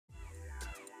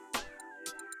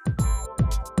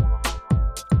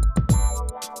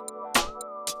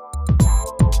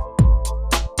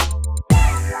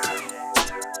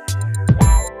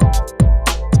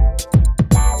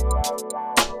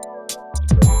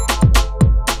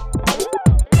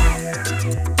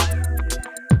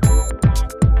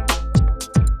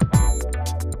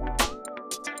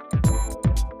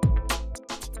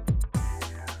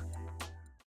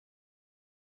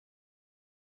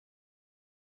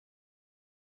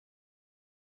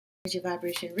Energy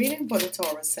vibration reading for the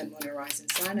Taurus Sun, Moon, and Rising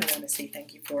sign. I want to say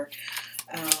thank you for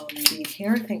being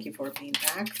here. Thank you for being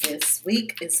back. This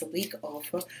week is the week of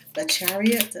the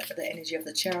Chariot, the energy of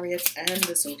the Chariot, and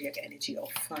the Zodiac energy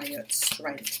of Fire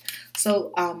Strength.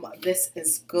 So this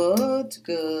is good.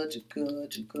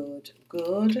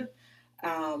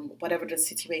 Whatever the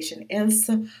situation is,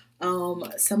 some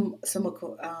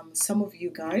of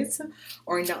you guys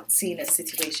are not seeing a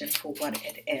situation for what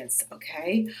it is.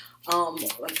 Okay,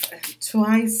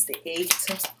 twice the eight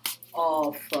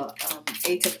of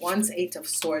wands, eight of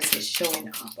swords is showing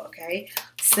up. Okay,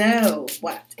 so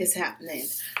what is happening?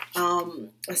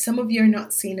 Some of you are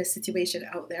not seeing a situation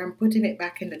out there. I'm putting it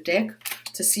back in the deck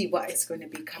to see what is going to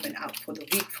be coming out for the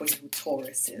week for you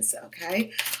Tauruses.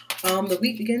 Okay, the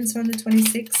week begins from the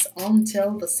 26th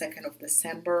until the 2nd of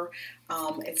December.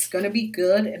 It's going to be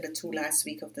good in the two last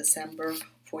week of December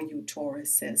for you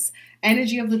Tauruses.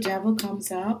 Energy of the devil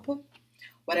comes up.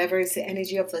 Whatever is the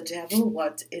energy of the devil,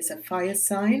 what is a fire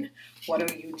sign? What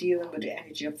are you dealing with the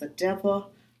energy of the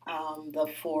devil? The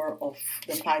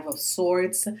five of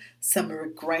swords, some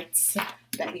regrets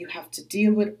that you have to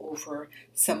deal with over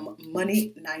some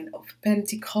money, 9 of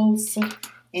pentacles,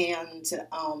 and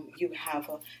you have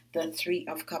the 3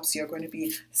 of cups. You're going to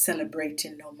be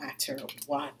celebrating no matter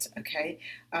what. Okay,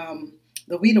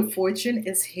 the Wheel of Fortune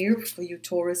is here for you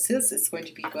Tauruses. It's going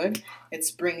to be good.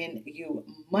 It's bringing you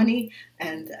money,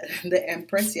 and the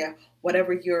Empress, yeah,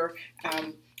 whatever your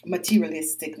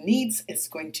materialistic needs, is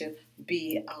going to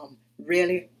be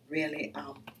really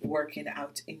working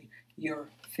out in your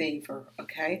favor.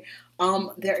 Okay,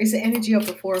 there is the energy of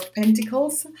the 4 of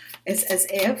Pentacles. It's as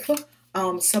if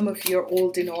some of you are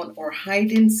holding on or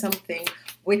hiding something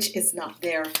which is not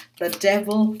there. The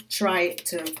devil tried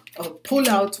to pull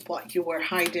out what you were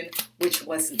hiding, which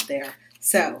wasn't there.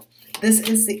 So this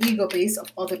is the ego base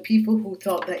of other people who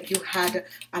thought that you had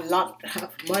a lot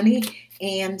of money,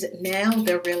 and now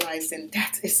they're realizing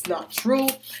that is not true.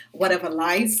 Whatever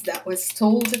lies that was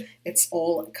told, it's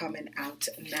all coming out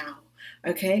now.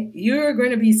 Okay, you're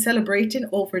going to be celebrating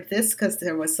over this because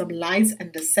there was some lies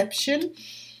and deception.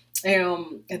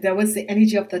 There was the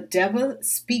energy of the devil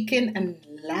speaking and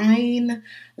lying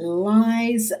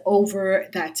lies over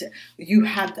that you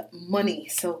had money.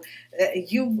 So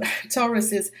you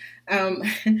Tauruses,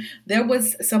 there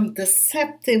was some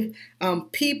deceptive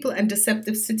people and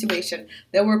deceptive situation.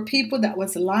 There were people that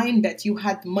was lying that you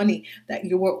had money that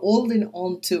you were holding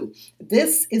on to.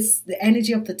 This is the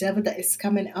energy of the devil that is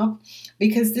coming up,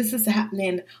 because this is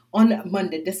happening on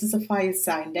Monday. This is a fire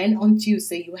sign. Then on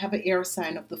Tuesday you have an air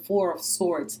sign of the 4 of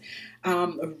swords.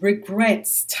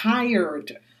 Regrets,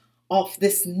 tired of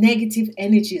this negative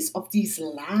energies, of these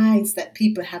lies that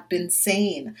people have been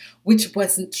saying, which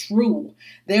wasn't true.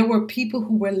 There were people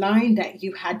who were lying that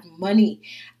you had money,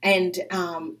 and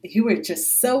you were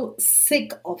just so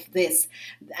sick of this,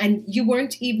 and you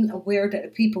weren't even aware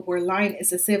that people were lying.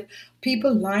 It's as if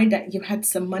people lied that you had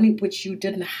some money which you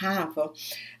didn't have.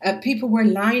 People were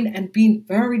lying and being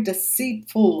very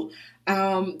deceitful,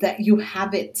 that you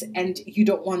have it and you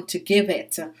don't want to give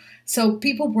it. So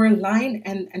people were lying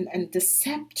and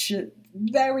deception,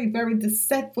 very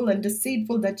deceitful and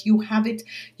deceitful that you have it.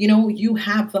 You know, you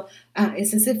have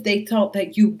it's as if they thought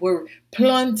that you were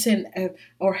planting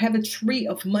or have a tree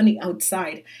of money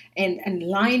outside, and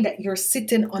lying that you're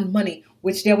sitting on money,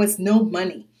 which there was no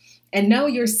money. And now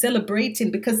you're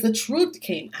celebrating because the truth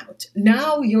came out.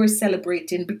 Now you're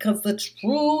celebrating because the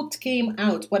truth came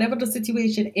out. Whatever the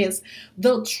situation is,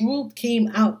 the truth came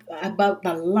out about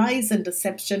the lies and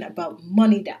deception about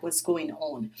money that was going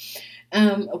on.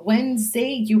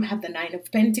 Wednesday, you have the 9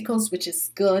 of Pentacles, which is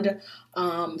good.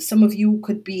 Some of you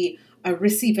could be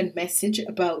receiving message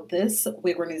about this.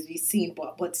 We're going to be seeing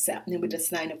what's happening with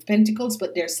this 9 of Pentacles,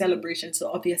 but there's celebration.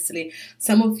 So obviously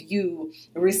some of you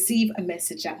receive a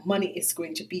message that money is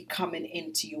going to be coming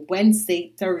into you.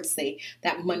 Wednesday, Thursday,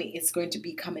 that money is going to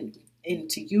be coming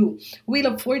into you. Wheel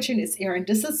of Fortune is here, and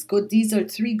this is good. These are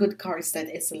 3 good cards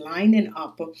that is lining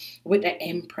up with the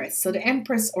Empress. So the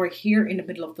Empress are here in the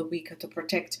middle of the week to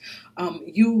protect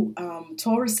you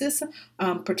Tauruses,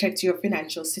 protect your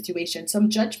financial situation.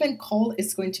 Some judgment call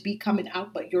is going to be coming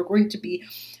out, but you're going to be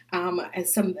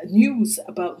as some news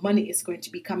about money is going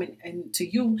to be coming into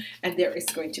you, and there is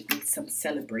going to be some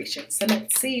celebration. So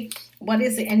let's see, what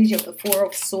is the energy of the 4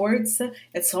 of Swords?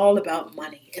 It's all about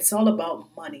money. It's all about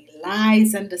money.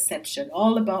 lies and deception,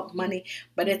 all about money,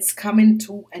 but it's coming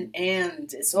to an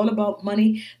end. It's all about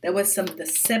money. There was some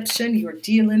deception you're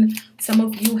dealing. Some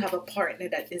of you have a partner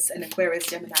that is an Aquarius,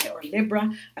 Gemini, or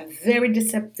Libra, a very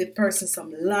deceptive person,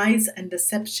 some lies and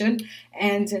deception,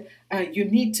 and you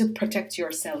need to protect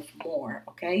yourself more,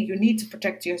 okay? You need to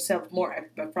protect yourself more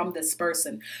from this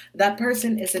person. That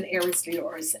person is an Aries, Leo,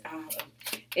 or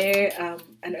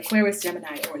an Aquarius,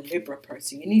 Gemini, or Libra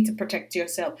person. You need to protect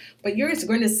yourself, but you're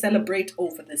going to celebrate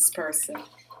over this person.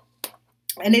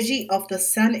 Energy of the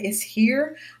sun is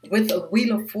here with a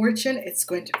wheel of fortune. It's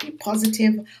going to be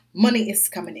positive. Money is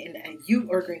coming in, and you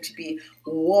are going to be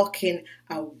walking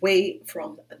away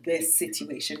from this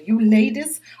situation. You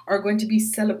ladies are going to be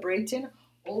celebrating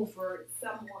over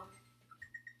someone.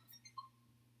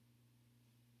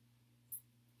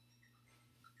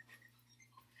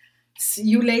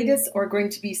 You ladies are going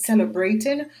to be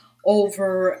celebrating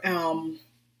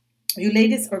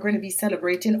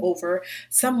over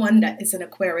someone that is an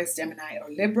Aquarius, Gemini,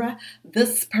 or Libra.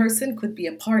 This person could be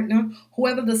a partner.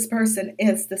 Whoever this person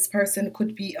is, this person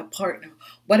could be a partner.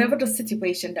 Whatever the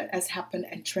situation that has happened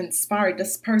and transpired,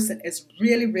 this person is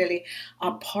really, really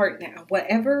a partner. And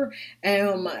whatever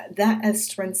that has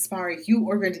transpired, you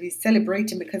are going to be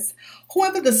celebrating, because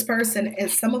whoever this person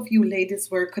is, some of you ladies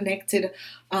were connected.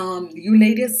 You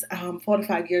ladies,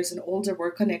 45 years and older,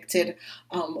 were connected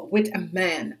with a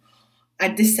man. A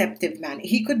deceptive man.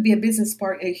 He could be a business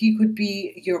partner, he could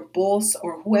be your boss,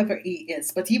 or whoever he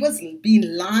is, but he was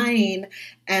being lying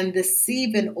and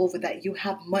deceiving over that you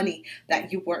have money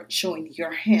that you weren't showing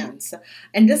your hands.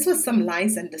 And this was some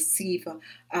lies and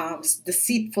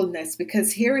deceitfulness,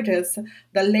 because here it is,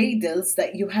 the ladies,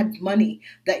 that you had money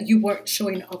that you weren't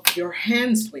showing up your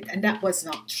hands with, and that was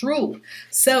not true.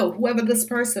 So whoever this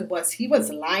person was, he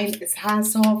was lying his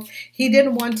ass off. He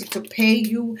didn't want it to pay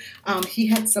you. He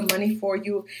had some money for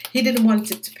you. He didn't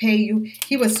want it to pay you.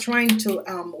 He was trying to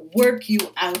work you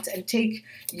out and take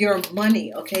your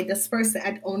money. Okay, this person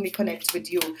had only connect with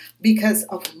you because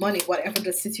of money, whatever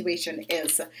the situation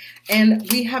is. And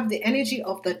we have the energy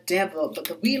of the devil, but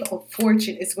the wheel of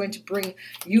fortune is going to bring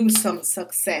you some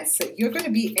success. You're going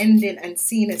to be ending and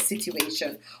seeing a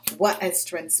situation, what has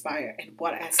transpired and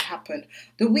what has happened.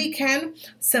 The weekend,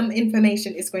 some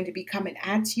information is going to be coming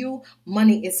at you.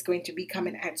 Money is going to be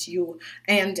coming at you,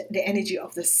 and the energy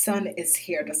of the sun is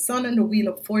here. The sun and the wheel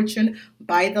of fortune.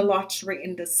 Buy the lottery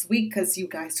in this week, because you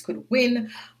guys could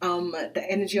win. The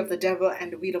energy of the devil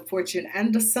and the wheel of fortune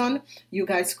and the sun, you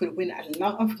guys could win a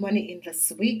lot of money in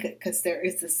this week, because there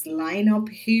is this lineup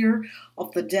here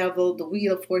of the devil, the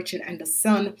wheel of fortune, and the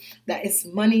sun. That is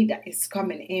money that is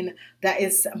coming in. That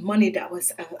is money that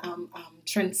was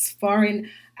transferring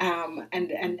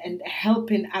and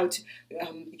helping out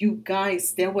you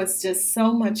guys. There was just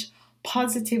so much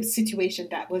positive situation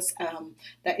that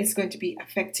is going to be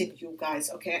affecting you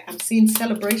guys. Okay, I'm seeing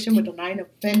celebration with the Nine of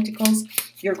Pentacles.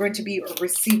 You're going to be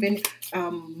receiving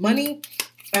money,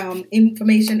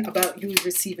 information about you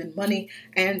receiving money,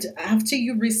 and after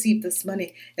you receive this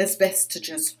money, it's best to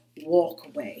just walk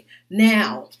away.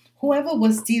 Now, whoever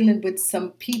was dealing with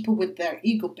some people with their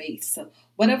ego base,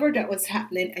 whatever that was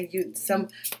happening, and some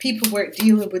people were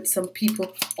dealing with some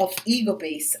people of ego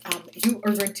base, you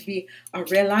are going to be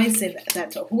realizing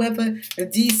that whoever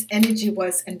this energy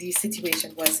was and this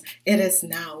situation was, it is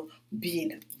now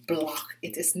being blocked.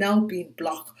 It is now being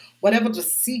blocked. Whatever the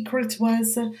secret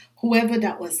was, whoever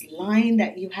that was lying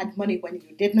that you had money when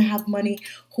you didn't have money,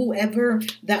 whoever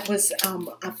that was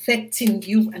affecting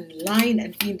you and lying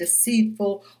and being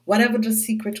deceitful, whatever the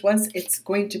secret was, it's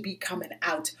going to be coming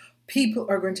out. People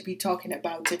are going to be talking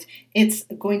about it. It's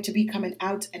going to be coming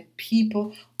out, and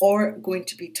people are going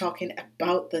to be talking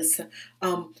about this.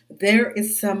 There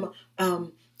is some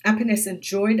happiness and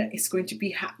joy that is going to be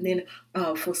happening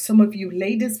for some of you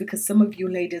ladies, because some of you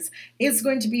ladies is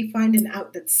going to be finding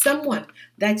out that someone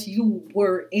that you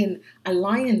were in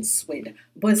alliance with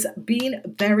was being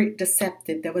very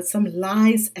deceptive. There was some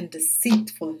lies and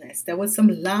deceitfulness. There was some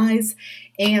lies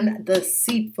and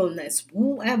deceitfulness.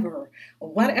 Whatever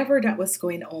that was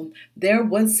going on, there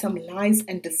was some lies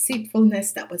and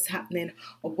deceitfulness that was happening.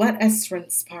 What has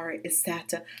transpired is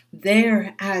that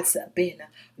there has been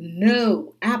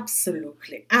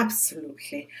absolutely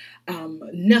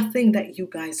nothing that you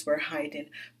guys were hiding.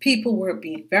 People were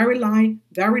being very lying,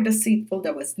 very deceitful.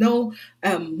 There was no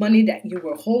money that you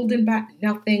were holding back,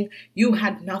 nothing. You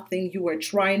had nothing. You were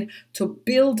trying to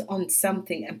build on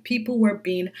something, and people were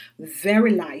being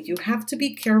very lying. You have to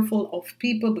be careful of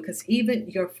people, because even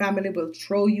your family will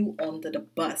throw you under the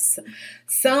bus.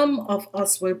 Some of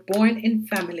us were born in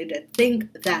family that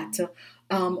think that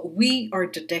we are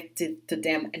addicted to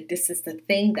them, and this is the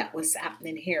thing that was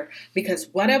happening here. Because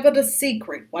whatever the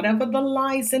secret, whatever the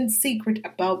lies and secret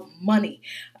about money,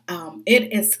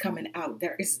 it is coming out.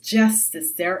 There is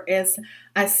justice. There is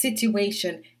a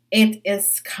situation. It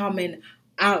is coming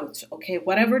out. Okay,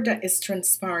 whatever that is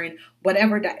transpiring,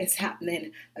 whatever that is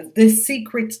happening, the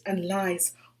secrets and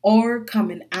lies are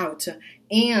coming out,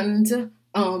 and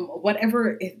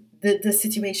whatever the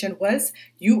situation was,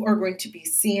 you are going to be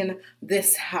seeing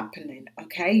this happening.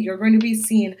 Okay, you're going to be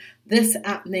seeing this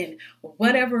happening.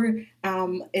 Whatever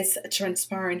is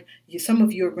transpiring, some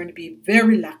of you are going to be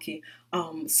very lucky.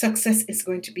 Success is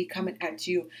going to be coming at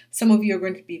you. Some of you are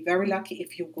going to be very lucky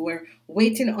if you were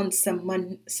waiting on some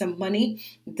money.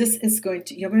 This is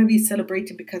you're going to be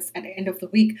celebrating, because at the end of the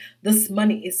week, this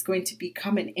money is going to be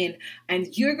coming in,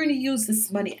 and you're going to use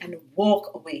this money and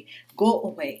walk away, go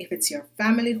away. If it's your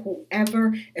family,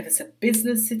 whoever, if it's a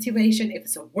business situation, if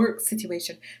it's a work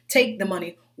situation, take the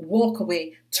money, walk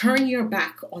away, turn your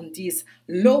back on these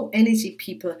low energy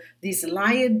people, these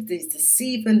lying, these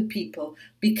deceiving people,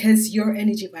 because your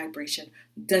energy vibration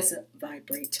doesn't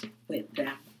vibrate with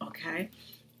them. Okay,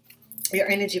 your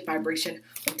energy vibration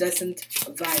doesn't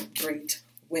vibrate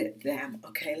with them.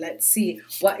 Okay, let's see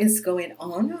what is going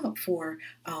on for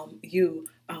you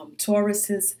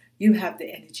Tauruses. You have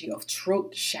the energy of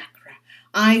throat chakra.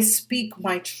 I speak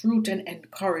my truth and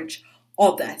encourage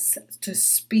others to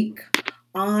speak.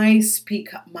 I speak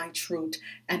my truth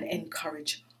and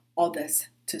encourage others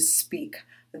to speak.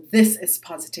 This is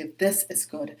positive. This is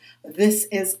good. This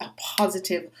is a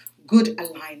positive, good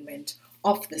alignment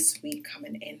of this week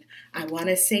coming in. I want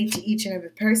to say to each and every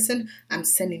person, I'm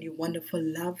sending you wonderful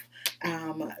love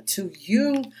to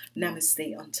you.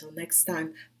 Namaste. Until next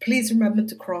time, please remember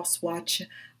to cross watch,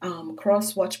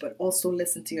 but also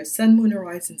listen to your sun, moon, or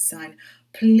rising sign.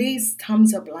 Please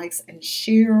thumbs up, likes, and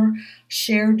share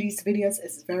these videos.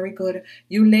 It's very good.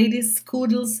 You ladies,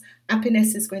 kudos.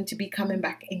 Happiness is going to be coming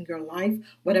back in your life.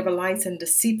 Whatever lies and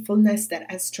deceitfulness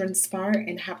that has transpired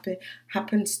and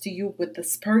happens to you with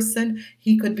this person,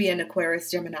 he could be an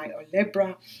Aquarius, Gemini, or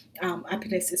Libra.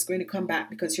 Happiness is going to come back,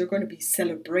 because you're going to be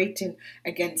celebrating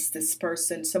against this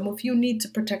person. Some of you need to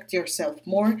protect yourself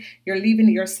more. You're leaving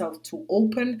yourself too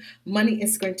open. Money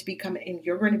is going to be coming in.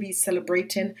 You're going to be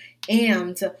celebrating,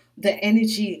 and the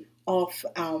energy of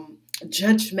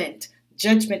judgment,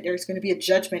 there's going to be a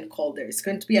judgment call. There's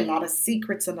going to be a lot of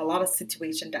secrets and a lot of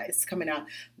situation that is coming out.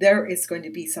 There is going to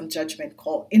be some judgment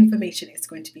call. Information is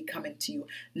going to be coming to you.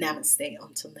 Namaste.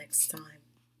 Until next time.